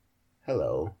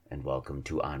Hello, and welcome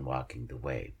to On Walking the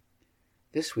Way.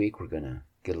 This week we're going to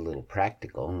get a little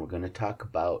practical, and we're going to talk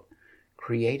about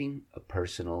creating a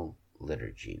personal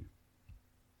liturgy.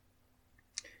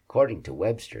 According to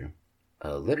Webster,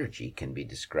 a liturgy can be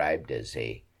described as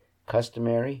a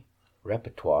customary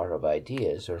repertoire of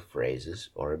ideas or phrases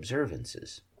or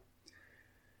observances.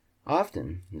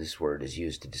 Often, this word is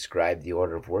used to describe the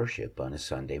order of worship on a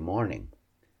Sunday morning.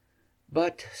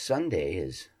 But Sunday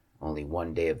is only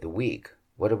one day of the week.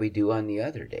 What do we do on the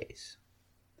other days?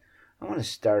 I want to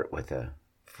start with a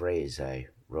phrase I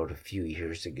wrote a few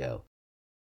years ago.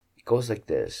 It goes like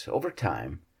this: over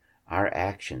time, our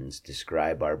actions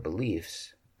describe our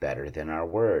beliefs better than our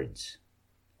words.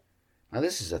 Now,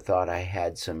 this is a thought I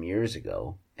had some years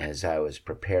ago as I was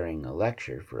preparing a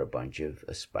lecture for a bunch of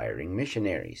aspiring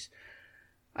missionaries.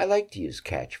 I like to use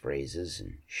catchphrases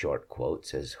and short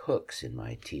quotes as hooks in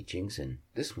my teachings, and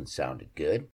this one sounded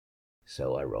good,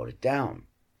 so I wrote it down.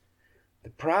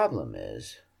 The problem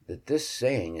is that this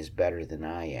saying is better than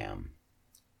I am.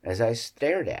 As I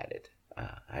stared at it,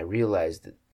 I realized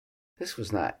that this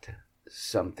was not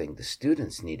something the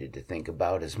students needed to think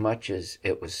about as much as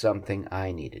it was something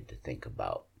I needed to think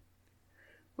about.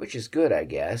 Which is good, I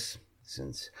guess,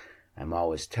 since I'm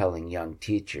always telling young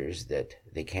teachers that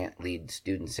they can't lead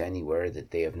students anywhere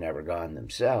that they have never gone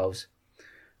themselves.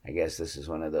 I guess this is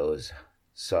one of those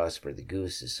sauce for the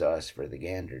goose is sauce for the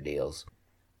gander deals.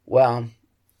 Well,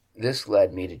 this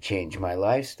led me to change my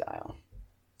lifestyle,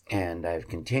 and I've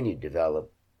continued to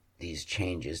develop these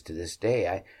changes to this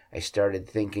day. I started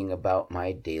thinking about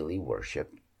my daily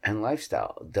worship and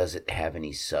lifestyle. Does it have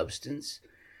any substance?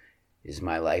 Is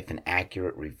my life an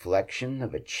accurate reflection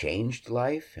of a changed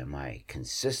life? Am I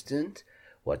consistent?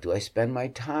 What do I spend my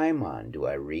time on? Do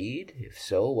I read? If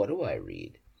so, what do I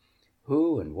read?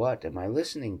 Who and what am I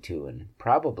listening to? And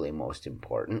probably most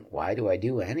important, why do I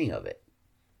do any of it?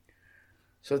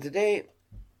 So today,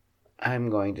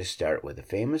 I'm going to start with a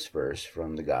famous verse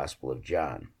from the Gospel of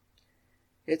John.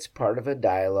 It's part of a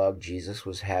dialogue Jesus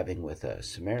was having with a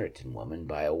Samaritan woman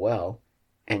by a well,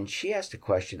 and she asked a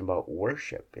question about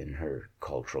worship in her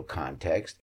cultural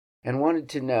context and wanted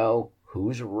to know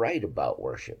who's right about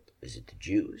worship. Is it the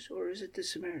Jews or is it the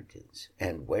Samaritans?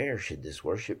 And where should this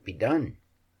worship be done?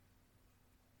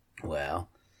 Well,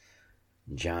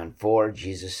 in John 4,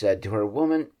 Jesus said to her,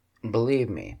 "Woman, believe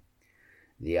me,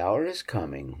 the hour is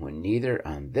coming when neither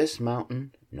on this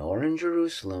mountain nor in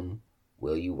Jerusalem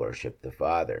will you worship the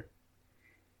Father.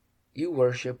 You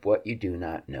worship what you do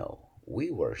not know.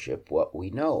 We worship what we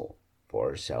know,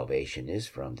 for salvation is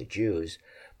from the Jews.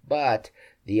 But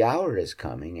the hour is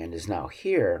coming and is now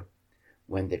here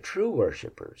when the true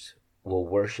worshipers will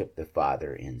worship the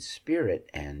Father in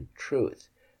spirit and truth.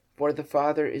 For the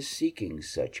Father is seeking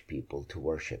such people to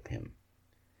worship him.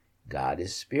 God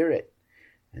is spirit,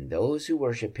 and those who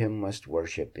worship him must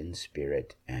worship in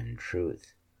spirit and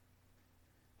truth."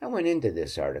 I went into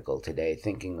this article today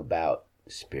thinking about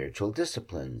spiritual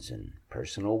disciplines and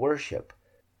personal worship,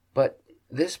 but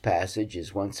this passage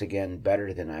is once again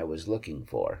better than I was looking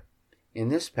for. In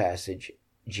this passage,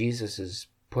 Jesus is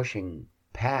pushing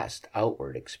past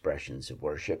outward expressions of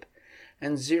worship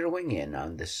and zeroing in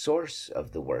on the source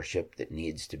of the worship that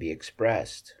needs to be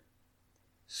expressed.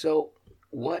 So,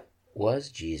 what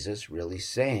was Jesus really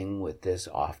saying with this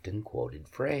often quoted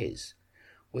phrase?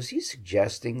 Was he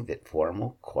suggesting that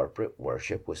formal corporate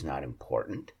worship was not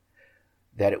important,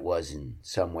 that it was in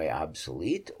some way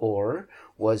obsolete, or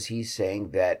was he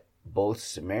saying that both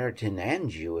Samaritan and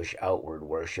Jewish outward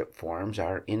worship forms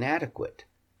are inadequate?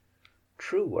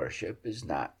 True worship is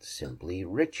not simply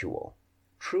ritual.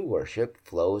 True worship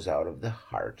flows out of the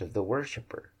heart of the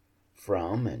worshiper,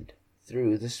 from and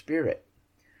through the Spirit.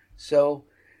 So,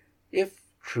 if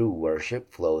true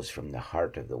worship flows from the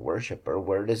heart of the worshiper,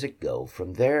 where does it go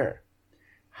from there?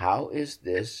 How is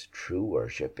this true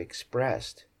worship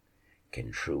expressed?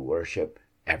 Can true worship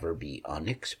ever be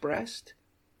unexpressed?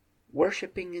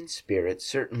 Worshipping in spirit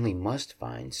certainly must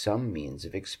find some means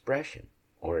of expression,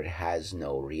 or it has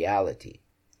no reality.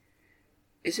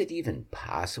 Is it even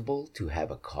possible to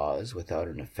have a cause without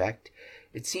an effect?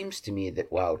 It seems to me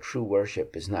that while true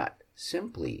worship is not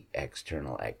simply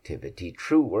external activity,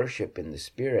 true worship in the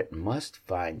Spirit must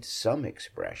find some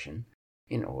expression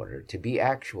in order to be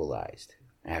actualized.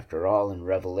 After all, in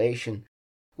Revelation,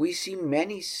 we see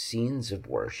many scenes of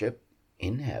worship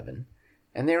in heaven,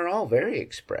 and they are all very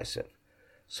expressive.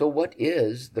 So what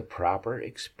is the proper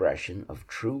expression of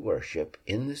true worship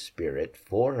in the Spirit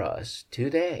for us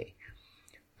today?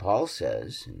 Paul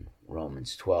says in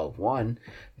Romans 12:1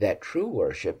 that true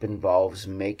worship involves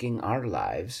making our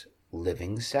lives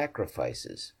living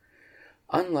sacrifices.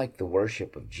 Unlike the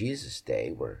worship of Jesus'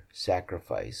 day, where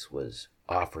sacrifice was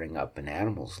offering up an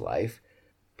animal's life,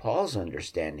 Paul's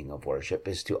understanding of worship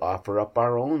is to offer up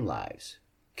our own lives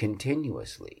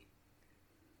continuously.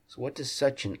 So what does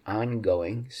such an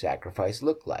ongoing sacrifice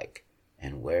look like?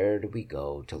 And where do we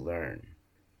go to learn?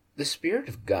 The Spirit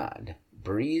of God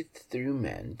breathed through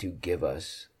men to give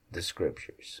us the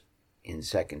Scriptures. In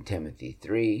 2 Timothy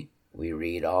 3, we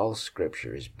read, "All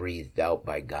Scripture is breathed out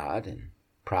by God and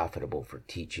profitable for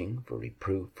teaching, for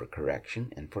reproof, for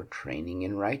correction, and for training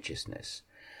in righteousness,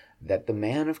 that the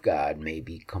man of God may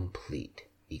be complete,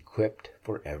 equipped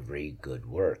for every good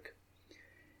work."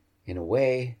 In a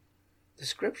way, the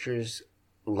Scriptures,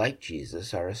 like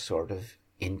Jesus, are a sort of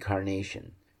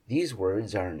incarnation. These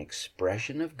words are an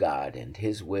expression of God and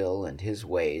His will and His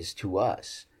ways to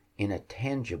us in a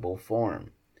tangible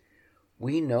form.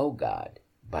 We know God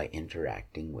by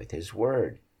interacting with His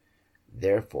Word.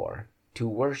 Therefore, to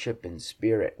worship in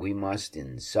spirit, we must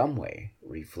in some way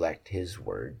reflect His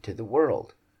Word to the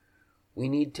world. We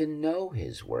need to know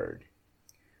His Word.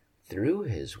 Through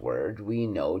His Word, we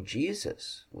know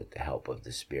Jesus with the help of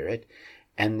the Spirit,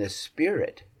 and the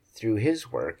Spirit, through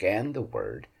His work and the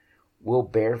Word, will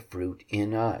bear fruit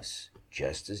in us,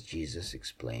 just as Jesus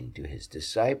explained to His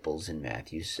disciples in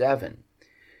Matthew 7.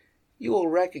 "You will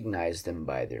recognize them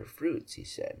by their fruits," He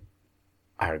said.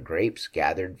 "Are grapes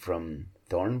gathered from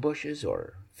thorn bushes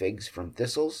or figs from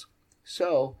thistles?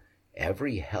 So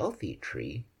every healthy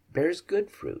tree bears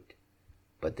good fruit,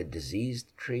 but the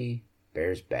diseased tree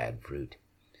bears bad fruit.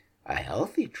 A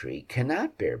healthy tree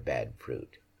cannot bear bad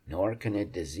fruit, nor can a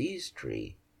diseased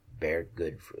tree bear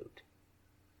good fruit."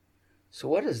 So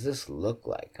what does this look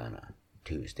like on a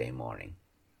Tuesday morning?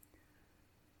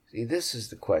 See, this is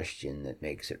the question that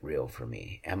makes it real for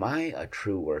me. Am I a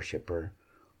true worshiper,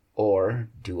 or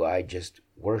do I just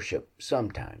worship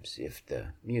sometimes if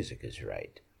the music is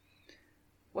right?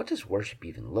 What does worship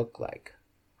even look like?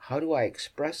 How do I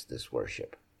express this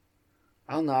worship?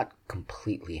 I'll not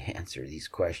completely answer these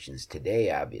questions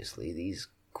today, obviously. These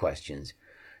questions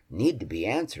need to be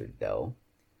answered, though.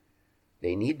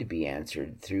 They need to be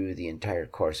answered through the entire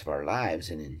course of our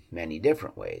lives and in many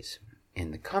different ways.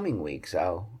 In the coming weeks,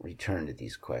 I'll return to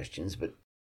these questions, but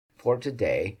for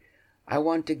today, I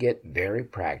want to get very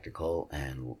practical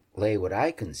and lay what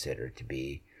I consider to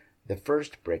be the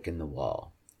first brick in the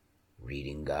wall: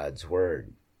 reading God's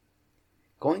Word.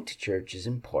 Going to church is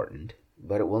important,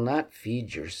 but it will not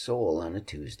feed your soul on a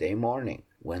Tuesday morning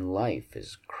when life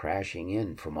is crashing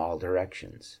in from all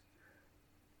directions.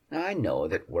 Now, I know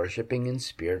that worshiping in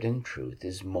spirit and truth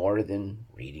is more than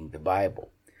reading the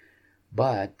Bible,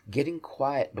 but getting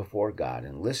quiet before God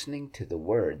and listening to the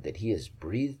Word that He has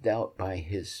breathed out by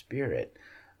His Spirit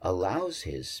allows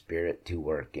His Spirit to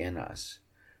work in us,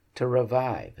 to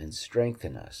revive and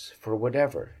strengthen us for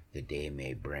whatever the day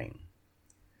may bring.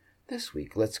 This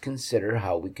week, let's consider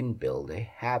how we can build a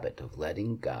habit of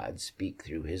letting God speak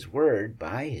through His Word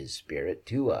by His Spirit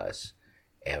to us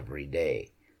every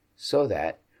day, so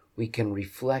that we can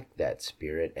reflect that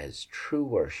Spirit as true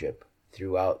worship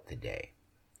throughout the day.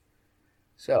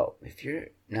 So, if you're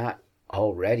not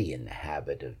already in the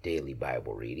habit of daily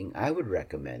Bible reading, I would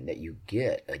recommend that you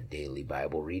get a daily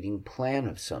Bible reading plan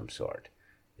of some sort.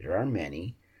 There are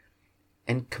many,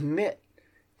 and commit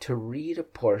to read a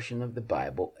portion of the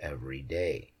Bible every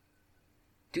day.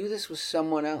 Do this with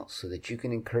someone else so that you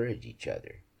can encourage each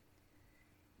other.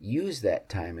 Use that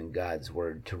time in God's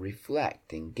Word to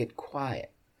reflect and get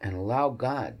quiet and allow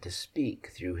God to speak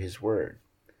through His Word.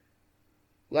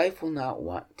 Life will not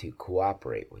want to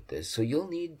cooperate with this, so you'll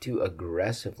need to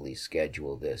aggressively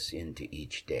schedule this into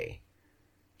each day.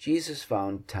 Jesus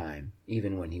found time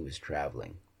even when He was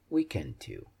traveling. We can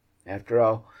too. After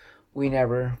all, we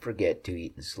never forget to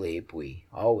eat and sleep. We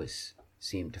always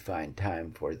seem to find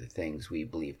time for the things we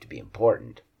believe to be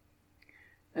important.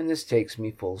 And this takes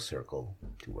me full circle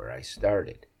to where I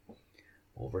started.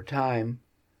 Over time,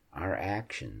 our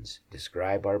actions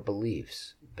describe our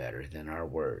beliefs better than our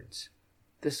words.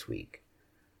 This week,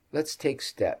 let's take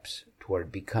steps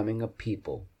toward becoming a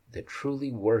people that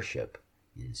truly worship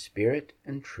in spirit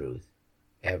and truth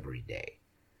every day,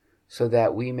 so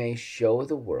that we may show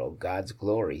the world God's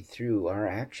glory through our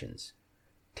actions.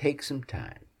 Take some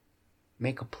time,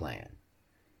 make a plan,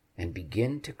 and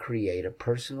begin to create a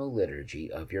personal liturgy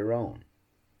of your own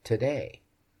today.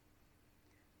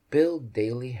 Build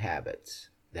daily habits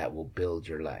that will build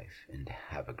your life, and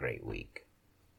have a great week.